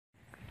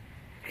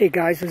Hey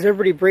guys, as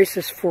everybody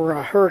braces for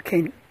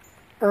Hurricane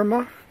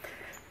Irma,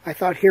 I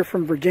thought here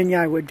from Virginia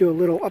I would do a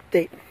little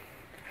update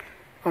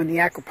on the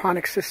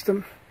aquaponics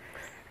system.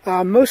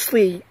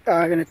 Mostly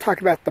going to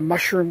talk about the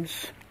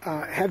mushrooms.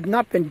 Have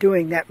not been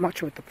doing that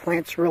much with the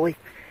plants really.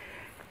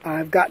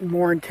 I've gotten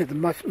more into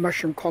the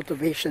mushroom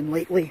cultivation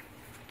lately.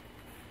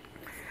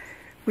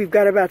 We've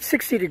got about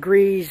 60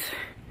 degrees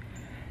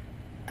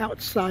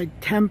outside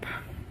temp.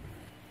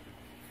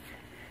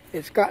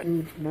 It's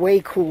gotten way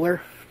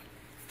cooler.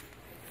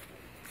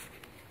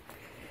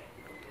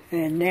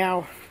 And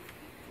now,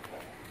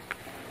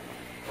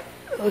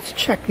 let's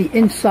check the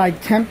inside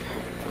temp.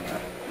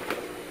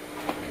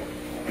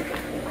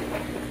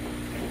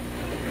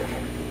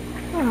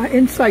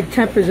 Inside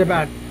temp is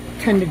about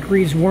 10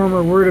 degrees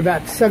warmer. We're at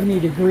about 70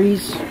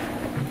 degrees.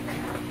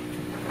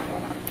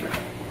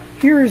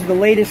 Here is the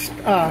latest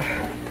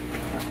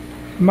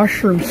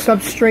mushroom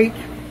substrate.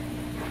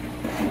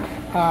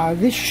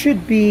 This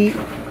should be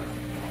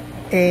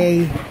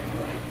a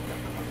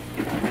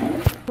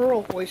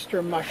pearl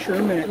oyster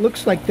mushroom, and it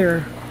looks like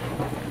they're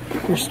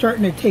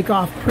starting to take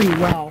off pretty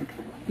well.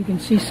 You can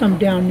see some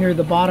down near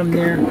the bottom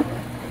there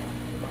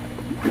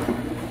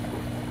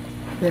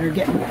that are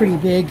getting pretty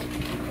big.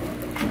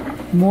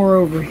 More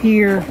over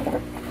here.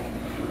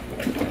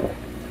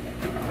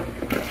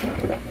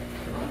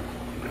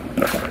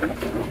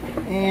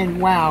 And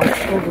wow,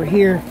 over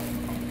here,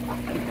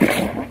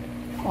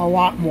 a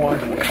lot more.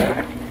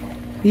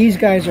 These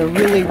guys are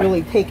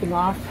really taking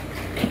off.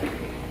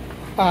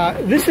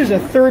 This is a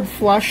third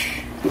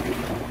flush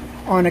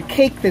on a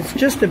cake that's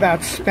just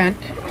about spent.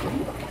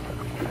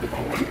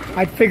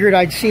 I figured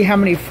I'd see how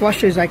many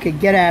flushes I could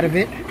get out of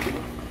it.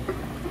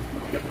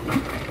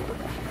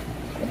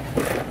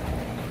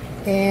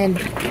 And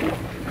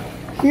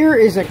here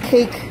is a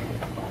cake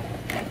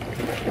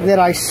that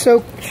I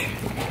soaked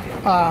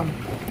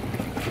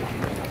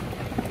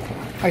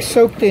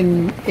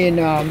in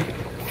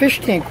fish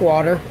tank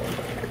water.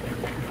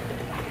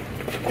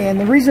 And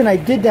the reason I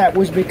did that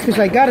was because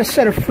I got a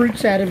set of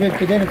fruits out of it,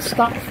 but then it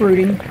stopped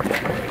fruiting.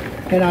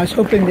 And I was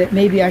hoping that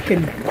maybe I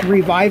can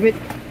revive it.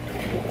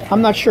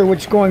 I'm not sure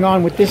what's going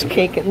on with this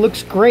cake. It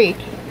looks great,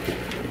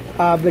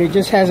 but it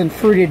just hasn't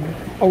fruited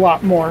a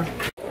lot more.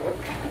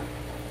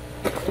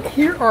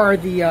 Here are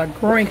the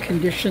growing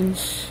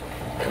conditions.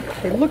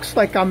 It looks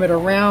like I'm at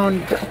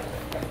around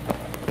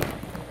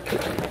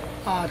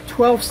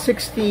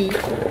 1260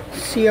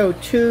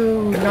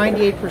 CO2,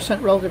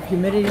 98% relative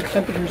humidity,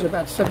 temperature is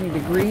about 70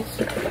 degrees.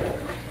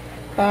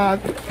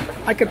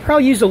 I could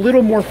probably use a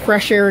little more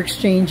fresh air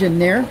exchange in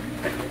there.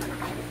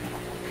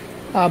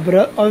 But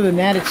other than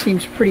that, it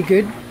seems pretty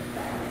good.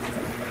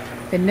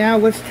 And now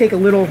let's take a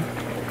little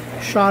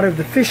shot of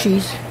the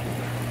fishies.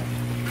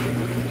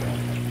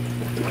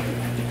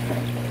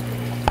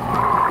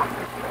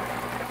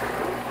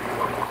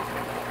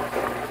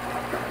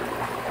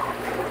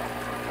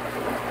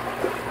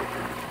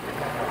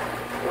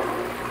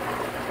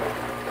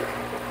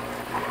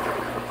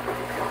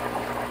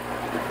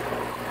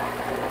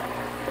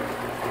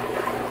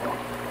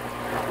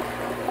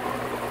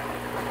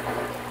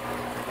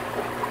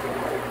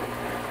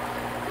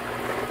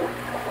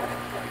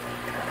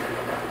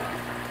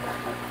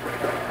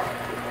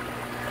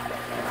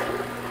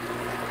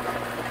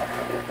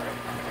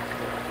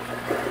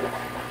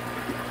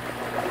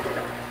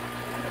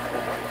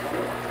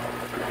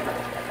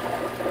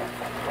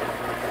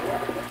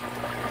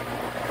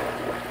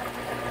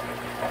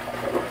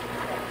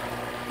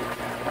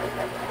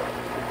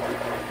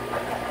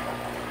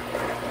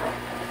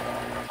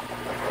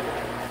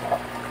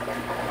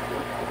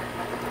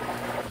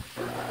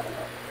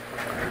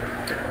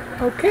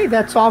 Okay,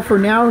 that's all for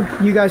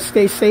now. You guys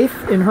stay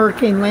safe in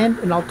Hurricane Land,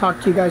 and I'll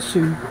talk to you guys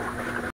soon.